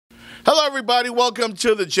Hello, everybody. Welcome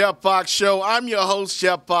to the Jeff Fox Show. I'm your host,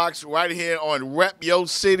 Jeff Fox, right here on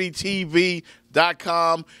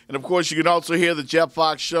RepYoCityTV.com. And, of course, you can also hear the Jeff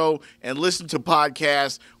Fox Show and listen to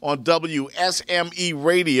podcasts on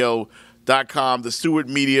WSMERadio.com, the Stewart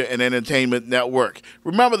Media and Entertainment Network.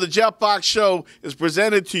 Remember, the Jeff Fox Show is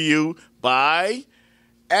presented to you by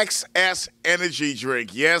XS Energy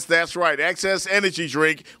Drink. Yes, that's right, XS Energy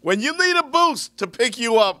Drink. When you need a boost to pick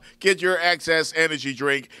you up, get your XS Energy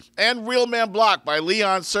Drink. And Real Man Block by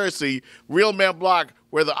Leon Searcy. Real Man Block,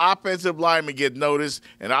 where the offensive lineman get noticed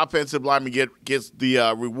and offensive lineman gets the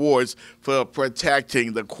rewards for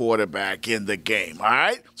protecting the quarterback in the game. All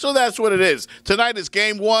right? So that's what it is. Tonight is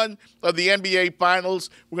game one of the NBA Finals.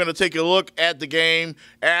 We're going to take a look at the game,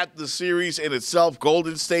 at the series in itself,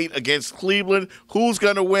 Golden State against Cleveland. Who's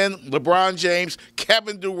going to win? LeBron James,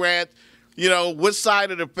 Kevin Durant. You know, which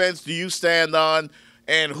side of the fence do you stand on?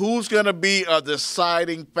 And who's going to be a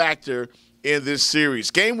deciding factor in this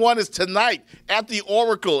series? Game one is tonight at the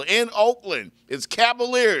Oracle in Oakland. It's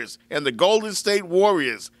Cavaliers and the Golden State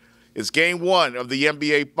Warriors. It's game one of the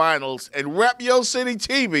NBA Finals. And Rep Yo City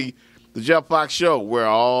TV, the Jeff Fox Show, we're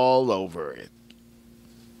all over it.